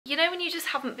you know when you just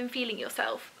haven't been feeling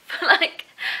yourself for like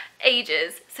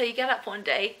ages, so you get up one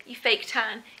day, you fake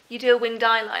tan, you do a winged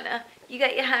eyeliner, you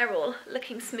get your hair all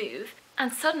looking smooth,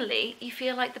 and suddenly you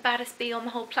feel like the baddest bee on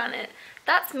the whole planet.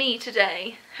 That's me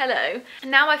today. Hello. And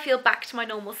now I feel back to my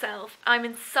normal self. I'm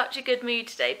in such a good mood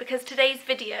today because today's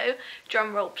video,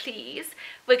 drum roll please,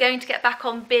 we're going to get back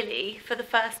on Billy for the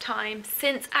first time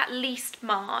since at least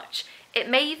March. It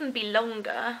may even be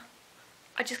longer.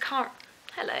 I just can't.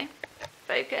 Hello.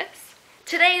 Focus.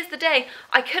 Today is the day.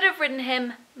 I could have ridden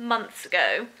him months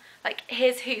ago. Like,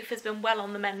 his hoof has been well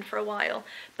on the mend for a while,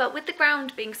 but with the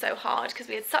ground being so hard because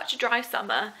we had such a dry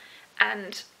summer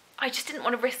and I just didn't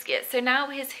want to risk it, so now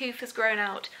his hoof has grown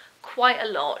out quite a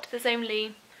lot. There's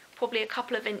only probably a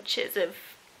couple of inches of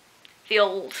the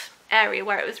old area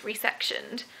where it was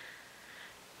resectioned.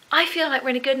 I feel like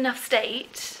we're in a good enough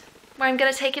state where I'm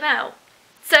going to take him out.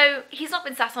 So he's not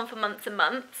been sat on for months and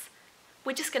months.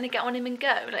 We're just going to get on him and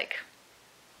go. Like,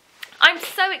 I'm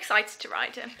so excited to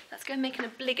ride him. Let's go and make an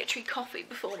obligatory coffee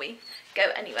before we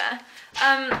go anywhere.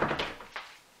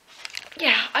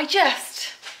 Yeah,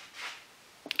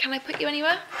 can I put you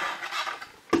anywhere?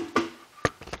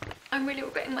 I'm really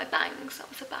regretting my bangs. That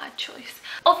was a bad choice.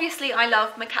 Obviously, I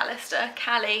love McAlester,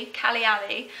 Callie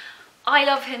Ali. I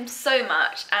love him so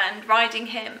much, and riding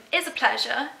him is a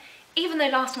pleasure. Even though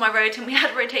last time I rode him, we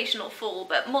had a rotational fall,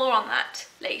 but more on that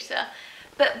later.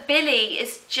 But Billy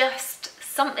is just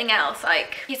something else.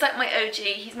 Like, he's like my OG,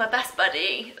 he's my best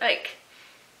buddy. Like,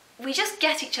 we just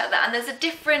get each other, and there's a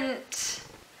different,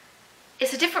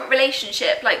 it's a different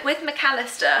relationship. Like with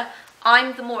McAlester,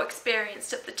 I'm the more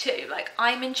experienced of the two. Like,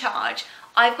 I'm in charge.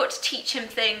 I've got to teach him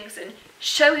things and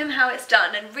show him how it's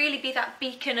done and really be that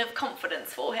beacon of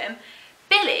confidence for him.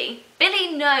 Billy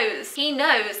knows, he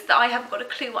knows that I haven't got a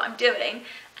clue what I'm doing,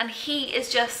 and he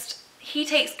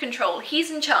takes control, he's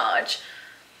in charge.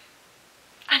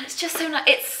 And it's just so nice.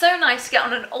 It's so nice to get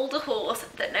on an older horse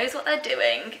that knows what they're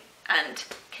doing and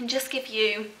can just give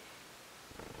you,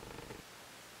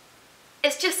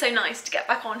 it's just so nice to get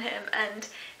back on him and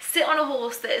sit on a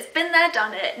horse that has been there,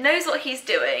 done it, knows what he's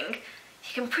doing.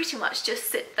 You can pretty much just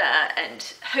sit there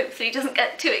and hopefully doesn't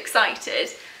get too excited.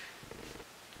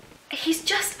 He's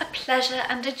just a pleasure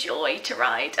and a joy to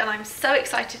ride, and I'm so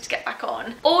excited to get back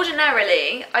on.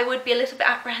 Ordinarily, I would be a little bit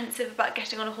apprehensive about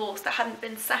getting on a horse that hadn't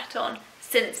been sat on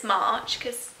since March,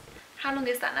 because how long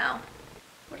is that now?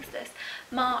 What is this?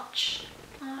 March,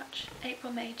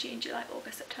 April, May, June, July,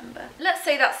 August, September. Let's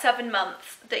say that's 7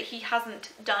 months that he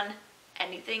hasn't done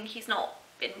anything. He's not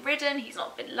been ridden, he's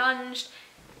not been lunged,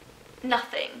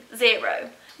 nothing, zero.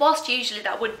 Whilst usually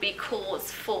that would be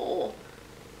cause for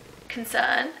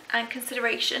concern and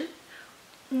consideration,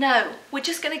 no, we're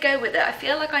just going to go with it. I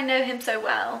feel like I know him so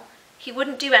well. He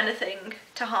wouldn't do anything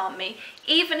to harm me,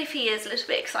 even if he is a little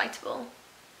bit excitable.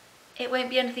 It won't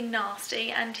be anything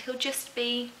nasty, and he'll just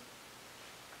be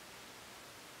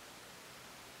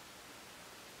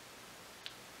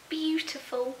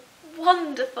beautiful,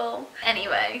 wonderful.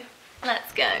 Anyway,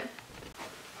 let's go.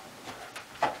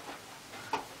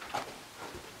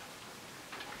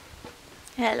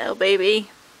 Hello, baby.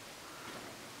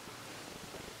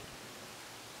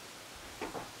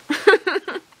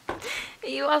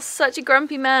 You are such a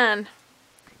grumpy man.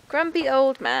 Grumpy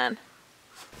old man.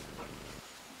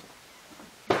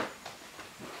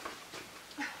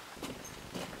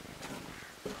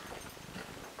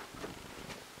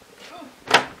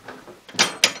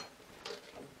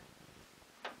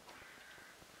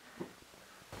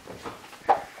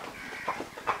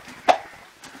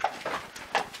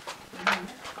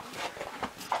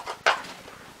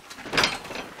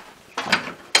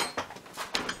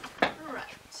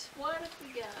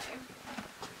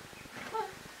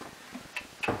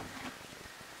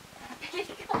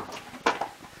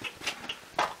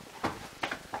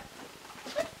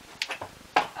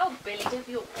 Billy, don't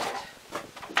be awkward.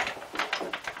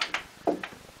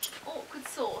 Awkward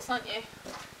sauce, aren't you?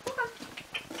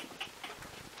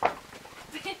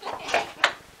 Billy!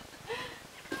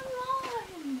 Come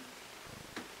on!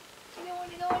 Do you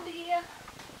want to go under here?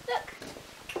 Look!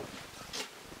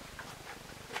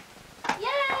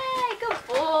 Yay! Good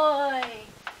boy!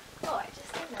 Oh, I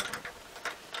just did that.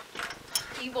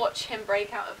 You watch him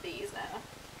break out of these now.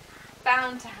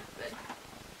 Bound to happen.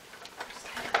 Just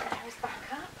kind of there his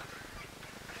back up.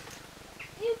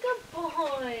 You good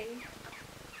boy.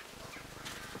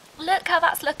 Look how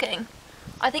that's looking.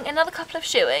 I think another couple of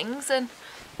shoeings and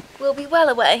we'll be well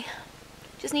away.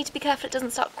 Just need to be careful it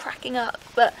doesn't start cracking up,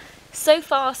 but so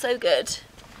far so good.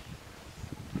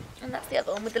 And that's the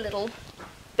other one with the little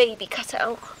baby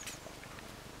cutout.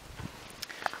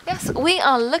 Yes, we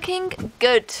are looking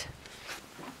good.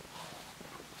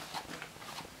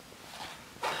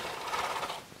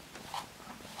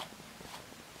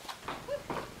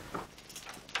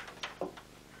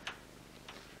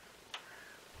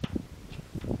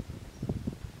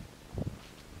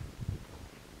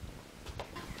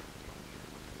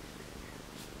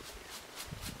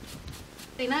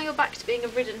 Now you're back to being a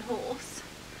ridden horse.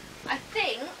 I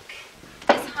think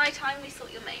it's high time we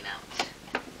sort your mane out.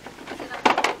 So that's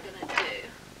what we're going to do.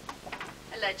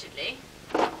 Allegedly.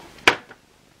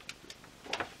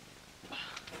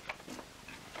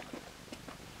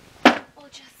 Or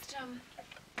just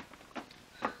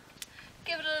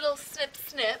give it a little snip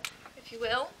snip, if you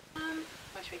will.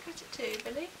 Where should we cut it to,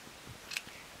 Billy?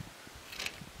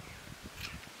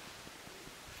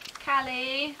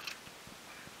 Callie,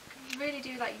 I really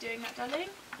do like you doing that, darling.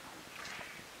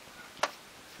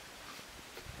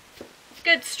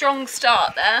 Good strong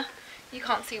start there. You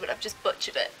can't see, but I've just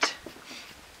butchered it.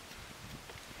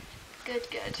 Good,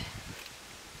 good.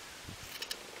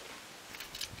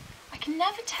 I can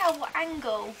never tell what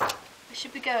angle I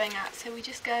should be going at, so we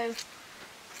just go.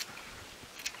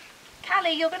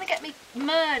 Callie, you're going to get me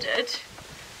murdered.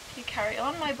 You carry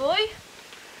on, my boy.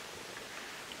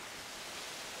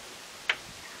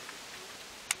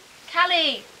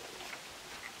 Callie!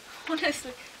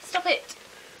 Honestly, stop it.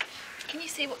 Can you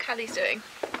see what Callie's doing?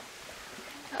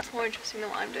 That's more interesting than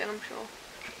what I'm doing, I'm sure.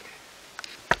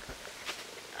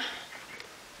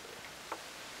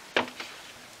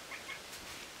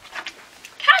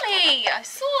 Callie! I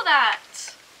saw that!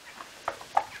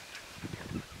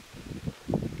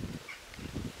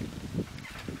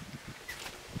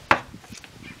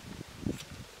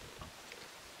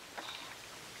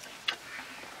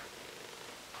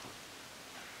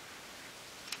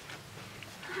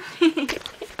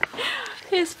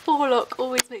 His forelock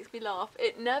always makes me laugh.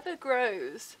 It never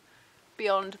grows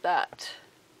beyond that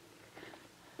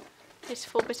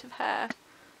pitiful bit of hair.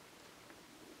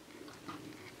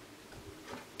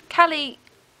 Callie,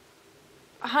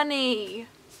 honey,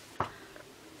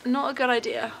 not a good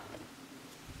idea.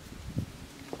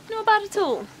 Not bad at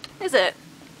all, is it?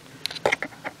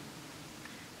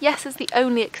 Yes is the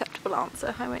only acceptable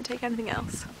answer. I won't take anything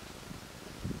else.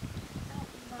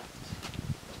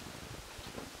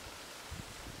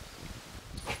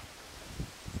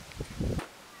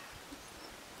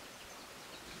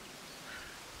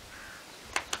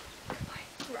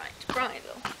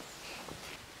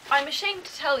 I'm ashamed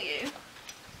to tell you,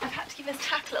 I've had to give his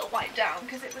tack a little wipe down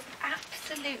because it was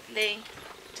absolutely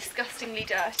disgustingly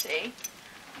dirty.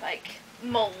 Like,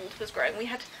 mould was growing. We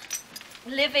had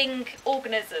living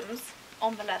organisms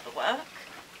on the leatherwork,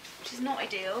 which is not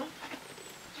ideal.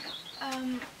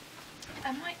 I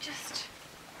might just...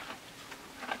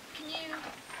 Can you...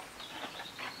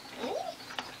 Ooh.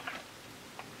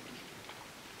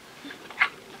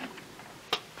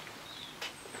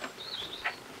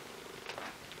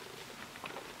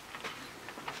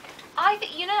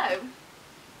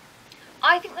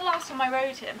 I think the last time I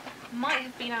rode him might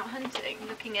have been out hunting,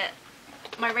 looking at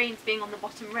my reins being on the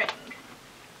bottom ring,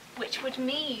 which would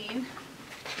mean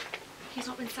he's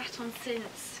not been sat on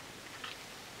since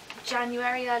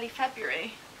January, early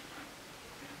February,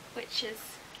 which is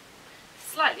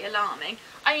slightly alarming.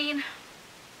 I mean,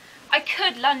 I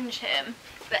could lunge him,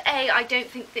 but A, I don't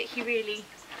think that he really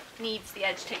needs the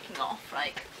edge taking off.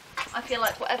 Like, I feel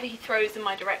like whatever he throws in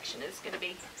my direction is going to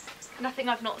be nothing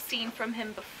I've not seen from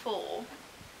him before.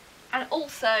 And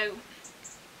also,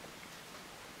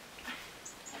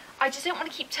 I just don't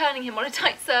want to keep turning him on a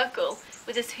tight circle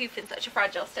with his hoof in such a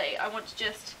fragile state. I want to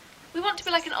just, we want to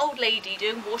be like an old lady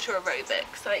doing water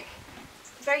aerobics, like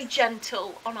very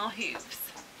gentle on our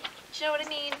hooves. Do you know what I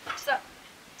mean? Does that,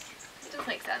 it does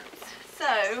make sense. So,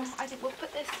 I think we'll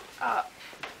put this up.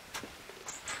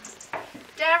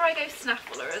 Dare I go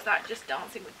snaffle, or is that just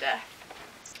dancing with death?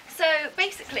 So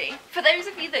basically, for those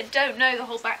of you that don't know the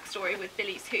whole backstory with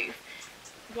Billy's hoof,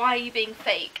 why are you being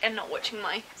fake and not watching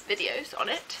my videos on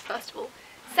it, first of all?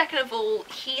 Second of all,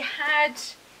 he had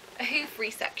a hoof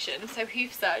resection, so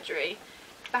hoof surgery,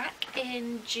 back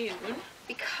in June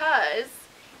because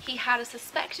he had a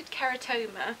suspected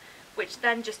keratoma, which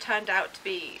then just turned out to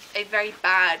be a very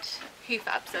bad hoof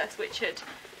abscess, which had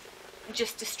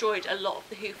just destroyed a lot of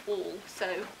the hoof wall.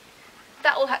 So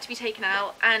that all had to be taken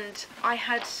out, and I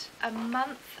had a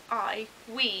month,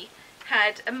 we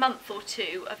had a month or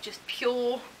two of just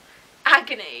pure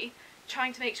agony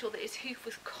trying to make sure that his hoof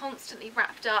was constantly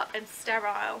wrapped up and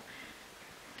sterile,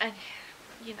 and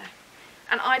you know,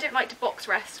 and I don't like to box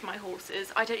rest my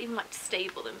horses. I don't even like to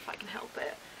stable them if I can help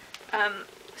it.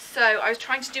 So I was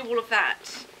trying to do all of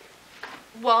that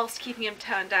whilst keeping him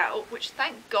turned out, which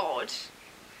thank God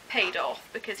paid off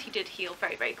because he did heal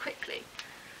very, very quickly.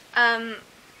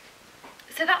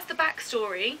 So that's the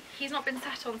backstory. He's not been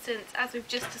sat on since, as we've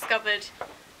just discovered,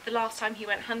 the last time he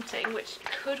went hunting, which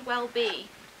could well be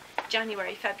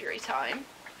January, February time.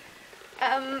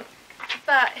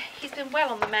 But he's been well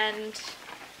on the mend.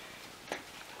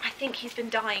 I think he's been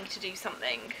dying to do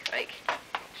something. Like,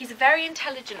 he's a very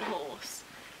intelligent horse,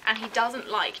 and he doesn't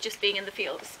like just being in the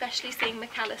field, especially seeing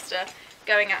McAlester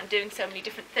going out and doing so many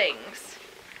different things.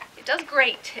 It does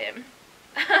grate him.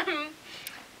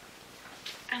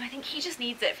 And I think he just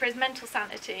needs it for his mental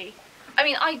sanity. I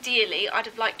mean, ideally, I'd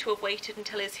have liked to have waited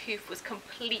until his hoof was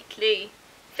completely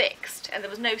fixed and there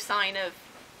was no sign of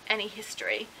any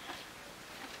history.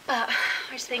 But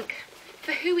I just think,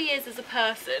 for who he is as a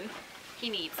person, he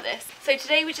needs this. So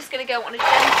today we're just going to go on a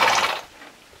gentle...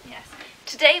 Yes.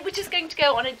 Today we're just going to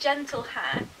go on a gentle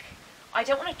hack. I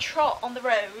don't want to trot on the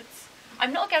roads.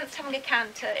 I'm not against having a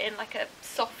canter in like a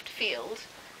soft field,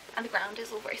 and the ground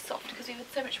is all very soft because we've had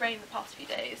so much rain in the past few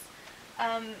days.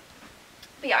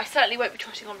 But yeah, I certainly won't be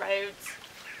trotting on roads.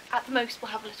 At the most we'll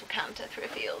have a little canter through a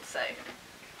field, so,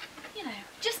 you know,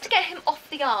 just to get him off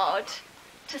the yard,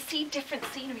 to see different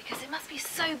scenery, because it must be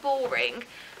so boring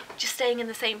just staying in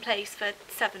the same place for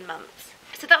 7 months.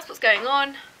 So that's what's going on.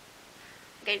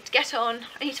 I'm going to get on.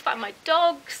 I need to find my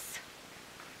dogs.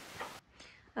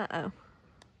 Uh-oh.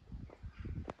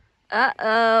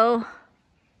 Uh-oh.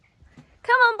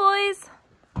 Come on, boys.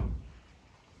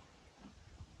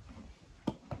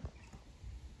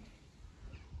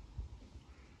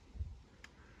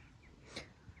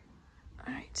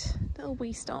 All right, little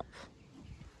wee stop.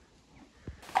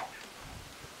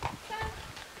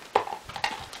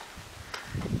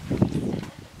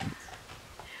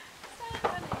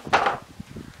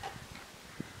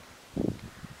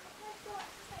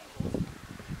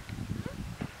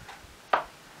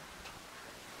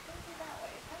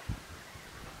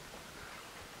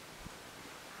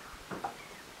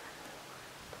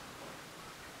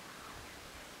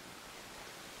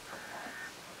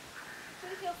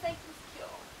 Feel safe and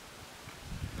secure?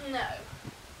 No.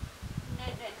 No,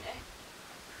 no, no.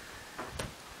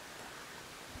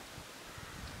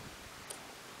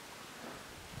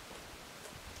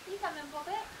 You come in,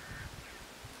 Bobby.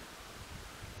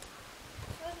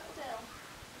 Where's little Dill?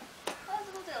 Where's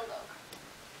little Dill, dog?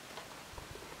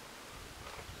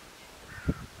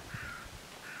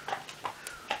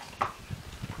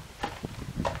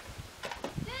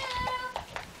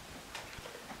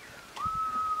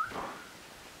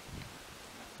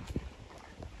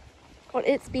 God,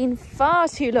 it's been far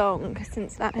too long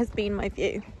since that has been my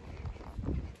view.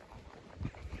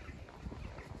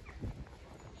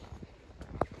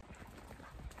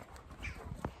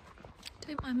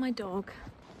 Don't mind my dog.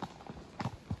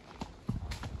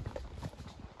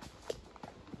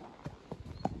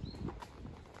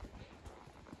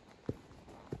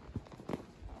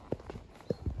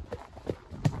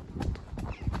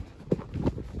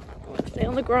 Stay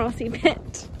on the grassy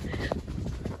bit.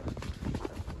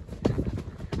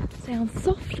 On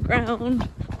soft ground.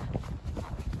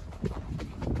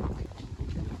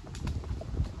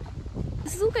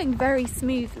 This is all going very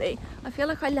smoothly. I feel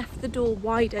like I left the door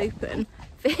wide open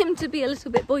for him to be a little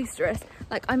bit boisterous.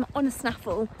 Like, I'm on a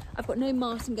snaffle, I've got no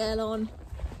martingale on.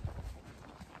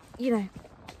 You know,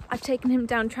 I've taken him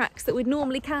down tracks that we'd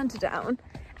normally canter down,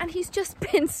 and he's just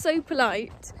been so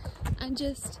polite and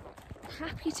just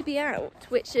happy to be out,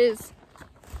 which is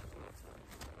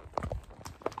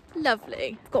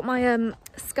lovely. Got my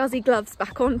scuzzy gloves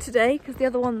back on today because the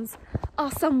other ones are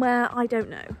somewhere I don't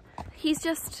know. He's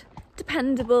just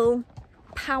dependable,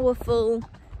 powerful,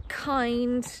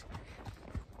 kind,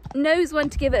 knows when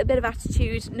to give it a bit of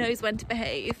attitude, knows when to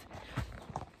behave.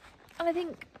 And I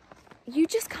think you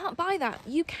just can't buy that.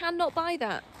 You cannot buy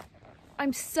that.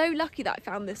 I'm so lucky that I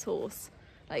found this horse.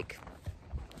 Like,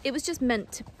 it was just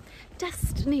meant to...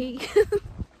 Destiny.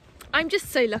 I'm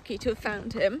just so lucky to have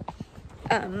found him.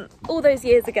 All those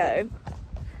years ago,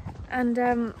 and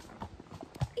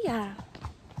yeah,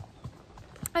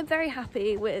 I'm very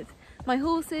happy with my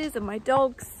horses and my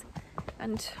dogs,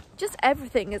 and just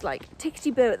everything is like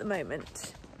tickety-boo at the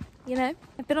moment, you know.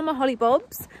 I've been on my holly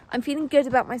bobs, I'm feeling good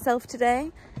about myself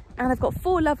today, and I've got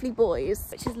 4 lovely boys,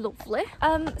 which is lovely.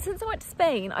 Since I went to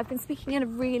Spain, I've been speaking in a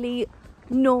really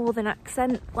northern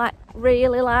accent, like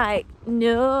really like,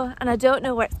 no, and I don't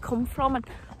know where it's come from, and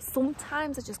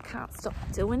sometimes I just can't stop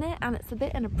doing it, and it's a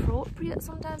bit inappropriate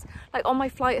sometimes. Like on my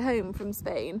flight home from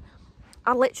Spain,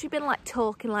 I'd literally been like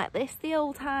talking like this the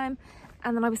whole time,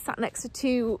 and then I was sat next to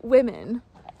 2 women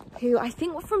who I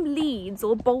think were from Leeds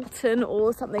or Bolton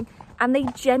or something, and they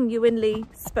genuinely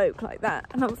spoke like that,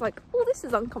 and I was like, oh, this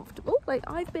is uncomfortable. Like,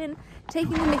 I've been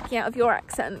taking the mickey out of your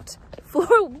accent for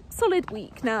a solid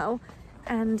week now,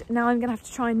 and now I'm gonna have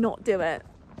to try and not do it.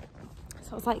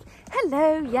 So I was like,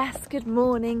 hello, yes, good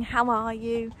morning, how are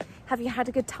you? Have you had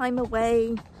a good time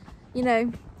away? You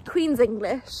know, Queen's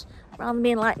English, rather than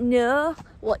being like, no,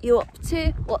 what you up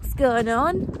to? What's going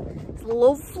on? It's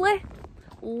lovely,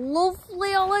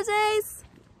 lovely holidays.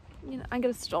 You know, I'm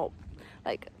gonna stop.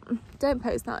 Like, don't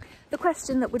post that. The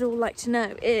question that we'd all like to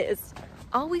know is,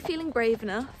 are we feeling brave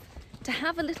enough to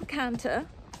have a little canter?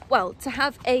 Well, to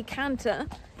have a canter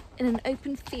in an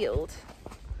open field,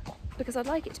 because I'd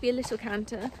like it to be a little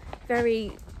canter,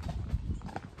 very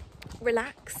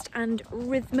relaxed and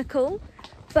rhythmical,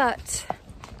 but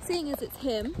seeing as it's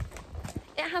him,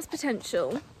 it has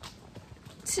potential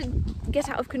to get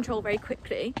out of control very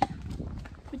quickly.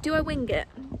 Do I wing it?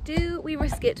 Do we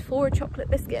risk it for a chocolate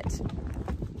biscuit?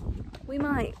 We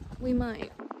might.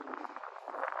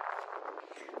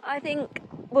 I think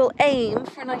we'll aim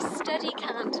for a nice steady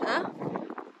canter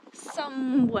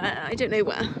somewhere, I don't know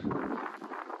where.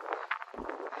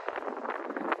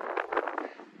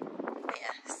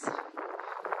 Yes.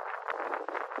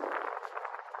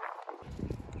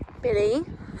 Billy,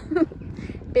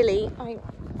 Billy, I'm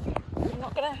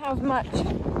not gonna have much.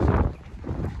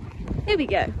 Here we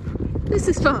go. This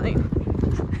is fine.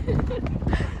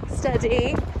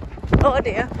 Steady. Oh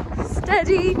dear.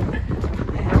 Steady.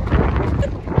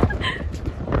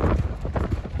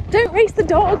 Don't race the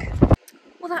dog.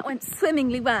 Well, that went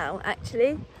swimmingly well,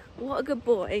 actually. What a good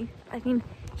boy. I mean,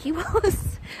 he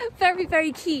was very,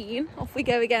 very keen. Off we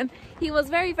go again. He was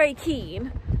very, very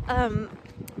keen. And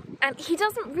he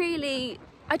doesn't really,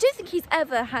 I don't think he's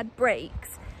ever had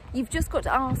breaks. You've just got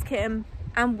to ask him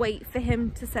and wait for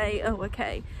him to say, oh,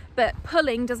 okay. But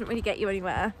pulling doesn't really get you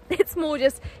anywhere. It's more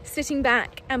just sitting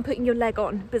back and putting your leg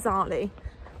on, bizarrely.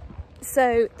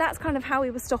 So that's kind of how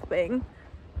he was stopping.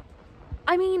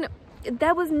 I mean,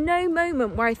 there was no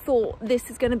moment where I thought this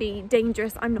is going to be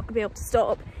dangerous, I'm not going to be able to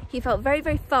stop. He felt very,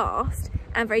 very fast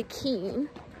and very keen,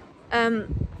 but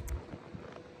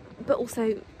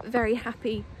also very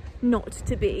happy not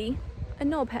to be a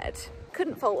knobhead.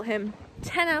 Couldn't fault him.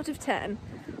 10 out of 10.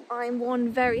 I'm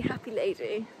one very happy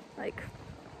lady. Like,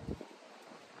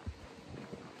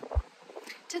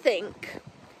 to think,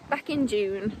 back in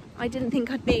June, I didn't think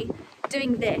I'd be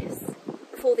doing this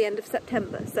before the end of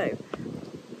September, so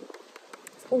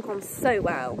it's all gone so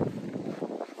well.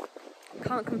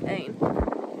 Can't complain.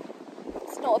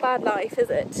 It's not a bad life, is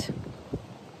it?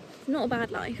 It's not a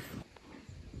bad life.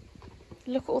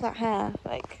 Look at all that hair,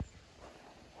 like,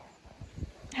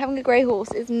 having a grey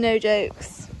horse is no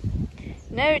jokes.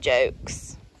 No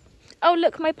jokes. Oh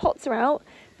look, my pots are out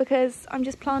because I'm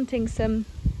just planting some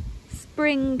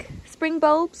spring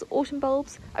bulbs, autumn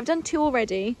bulbs. I've done 2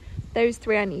 already. Those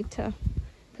 3 I need to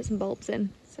put some bulbs in.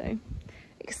 So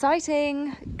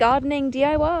exciting, gardening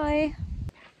DIY.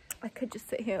 I could just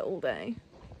sit here all day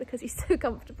because he's so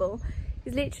comfortable.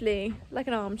 He's literally like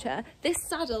an armchair. This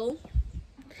saddle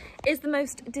is the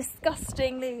most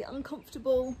disgustingly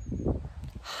uncomfortable,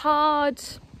 hard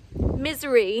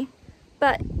misery,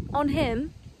 but on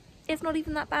him it's not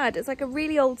even that bad. It's like a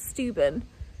really old Steuben,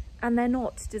 and they're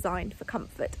not designed for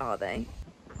comfort, are they?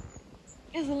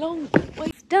 It's a long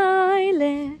way.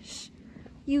 Stylish,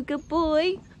 you good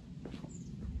boy.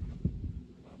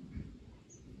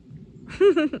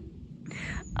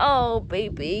 Oh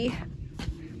baby,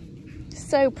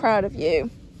 so proud of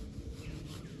you.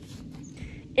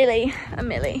 Illy and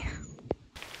Millie.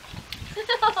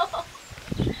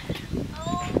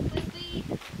 Oh baby,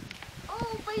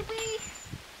 oh baby.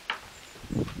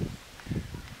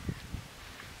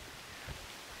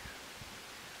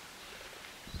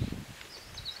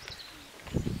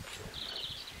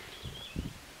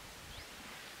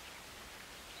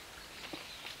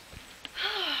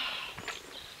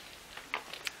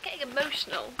 Getting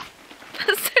emotional.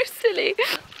 That's so silly.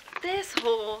 This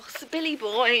horse, Billy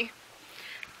boy.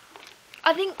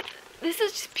 I think this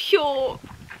is just pure.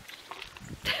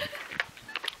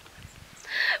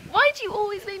 Why do you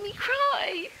always make me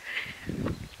cry?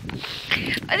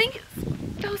 I think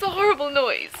that was a horrible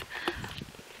noise.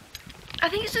 I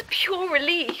think it's just pure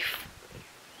relief.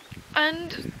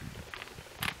 And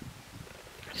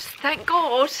just thank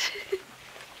God.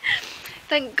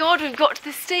 Thank God we've got to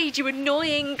this stage, you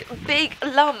annoying big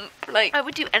lump. Like, I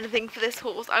would do anything for this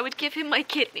horse. I would give him my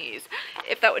kidneys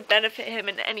if that would benefit him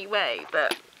in any way,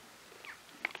 but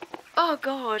oh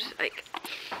God, like,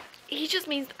 he just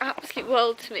means the absolute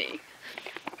world to me.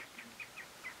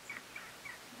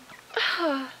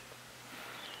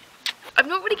 I've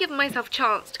not really given myself a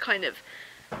chance to kind of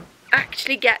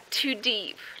actually get too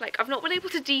deep. Like, I've not been able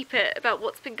to deep it about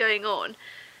what's been going on,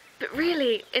 but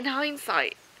really, in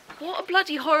hindsight, what a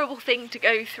bloody horrible thing to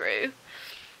go through.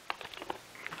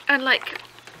 And like,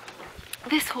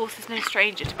 this horse is no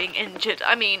stranger to being injured.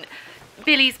 I mean,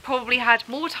 Billy's probably had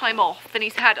more time off than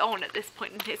he's had on at this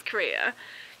point in his career.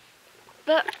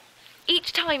 But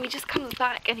each time he just comes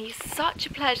back and he's such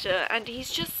a pleasure, and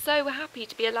he's just so happy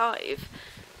to be alive,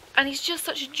 and he's just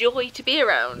such a joy to be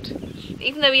around,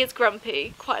 even though he is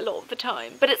grumpy quite a lot of the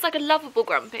time, but it's like a lovable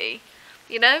grumpy,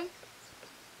 you know?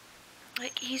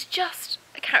 Like, he's just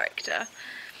a character.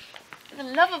 The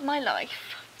love of my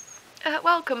life.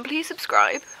 Welcome, please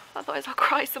subscribe, otherwise I'll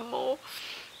cry some more.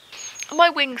 Are my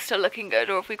wings still looking good,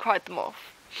 or have we cried them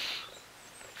off?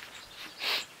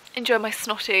 Enjoy my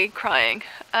snotty crying.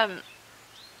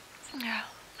 Yeah.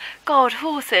 God,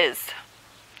 horses.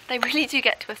 They really do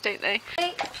get to us, don't they?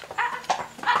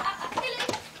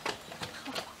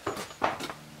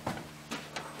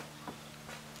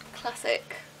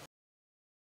 Classic.